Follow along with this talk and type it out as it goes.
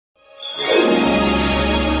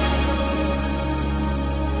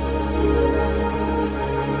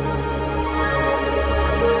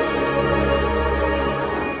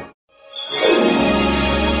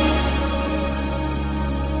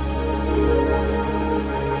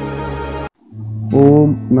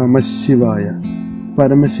നമശിവായ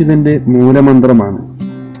പരമശിവന്റെ മൂലമന്ത്രമാണ്.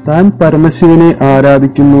 താൻ പരമശിവനെ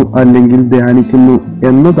ആരാധിക്കുന്നു അല്ലെങ്കിൽ ധ്യാനിക്കുന്നു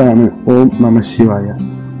എന്നതാണ് ഓം നമശിവായ.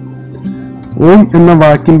 ഓം എന്ന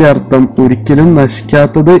വാക്കിന്റെ അർത്ഥം ഒരിക്കലും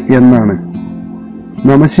നശിക്കാത്തത് എന്നാണ്.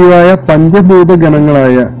 നമശിവായ പഞ്ചഭൂത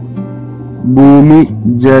ഗണങ്ങളായ ഭൂമി,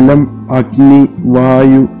 ജലം, അഗ്നി,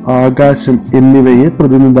 വായു, ആകാശം എന്നിവയെ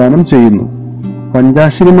പ്രതിനിധാനം ചെയ്യുന്നു.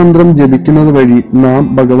 പഞ്ചാക്ഷരി മന്ത്രം ജപിക്കുന്നത് വഴി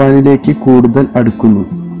നാം ഭഗവാനിലേക്ക് കൂടുതൽ അടുക്കുന്നു.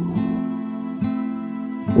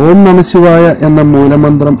 ഓം നമശിവായ എന്ന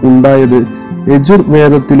മൂലമന്ത്രം ഉണ്ടായത്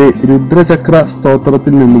യജുർവേദത്തിലെ രുദ്രചക്ര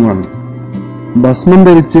സ്തോത്രത്തിൽ നിന്നുമാണ്. ഭസ്മം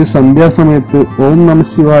ധരിച്ച് സന്ധ്യാസമയത്ത് ഓം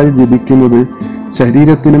നമശിവായ ജപിക്കുന്നത്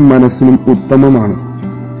ശരീരത്തിനും മനസ്സിനും ഉത്തമമാണ്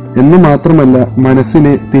എന്ന് മാത്രമല്ല,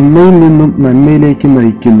 മനസ്സിനെ തിന്മയിൽ നിന്നും നന്മയിലേക്ക്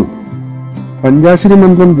നയിക്കുന്നു. പഞ്ചാക്ഷരി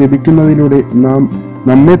മന്ത്രം ജപിക്കുന്നതിലൂടെ നാം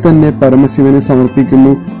നമ്മെ തന്നെ പരമശിവന്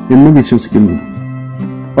സമർപ്പിക്കുന്നു എന്ന് വിശ്വസിക്കുന്നു.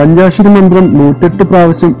 പഞ്ചാക്ഷരി മന്ത്രം 108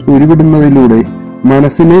 പ്രാവശ്യം ഉരുവിടുന്നതിലൂടെ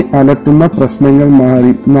മനസ്സിനെ അലട്ടുന്ന പ്രശ്നങ്ങൾ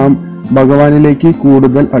മാറി നാം ഭഗവാനിലേക്ക്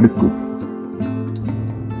കൂടുതൽ അടുക്കും.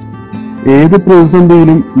 ഏത്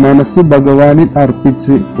പ്രതിസന്ധിയിലും മനസ്സ് ഭഗവാനിൽ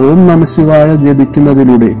അർപ്പിച്ച് ഓം നമശിവായ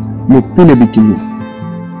ജപിക്കുന്നതിലൂടെ മുക്തി ലഭിക്കുന്നു.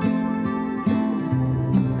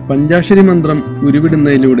 പഞ്ചാക്ഷരി മന്ത്രം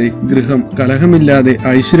ഉരുവിടുന്നതിലൂടെ ഗൃഹം കലഹമില്ലാതെ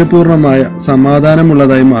ഐശ്വര്യപൂർണമായ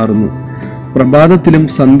സമാധാനമുള്ളതായി മാറുന്നു. പ്രഭാതത്തിലും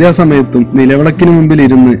സന്ധ്യാസമയത്തും നിലവിളക്കിന് മുമ്പിൽ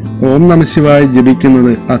ഇരുന്ന് ഓം നമശിവായ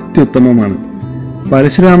ജപിക്കുന്നത് അത്യുത്തമമാണ്.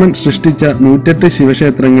 പരശുരാമൻ സൃഷ്ടിച്ച 108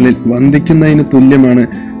 ശിവക്ഷേത്രങ്ങളിൽ വന്ദിക്കുന്നതിന് തുല്യമാണ്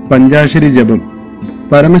പഞ്ചാക്ഷരി ജപം.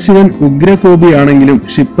 പരമശിവൻ ഉഗ്രകോപിയാണെങ്കിലും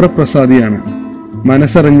ക്ഷിപ്രപ്രസാദിയാണ്.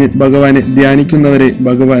 മനസ്സറിഞ്ഞ് ഭഗവാനെ ധ്യാനിക്കുന്നവരെ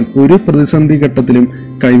ഭഗവാൻ ഒരു പ്രതിസന്ധി ഘട്ടത്തിലും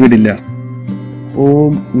കൈവിടില്ല.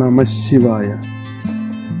 ഓം നമഃശിവായ.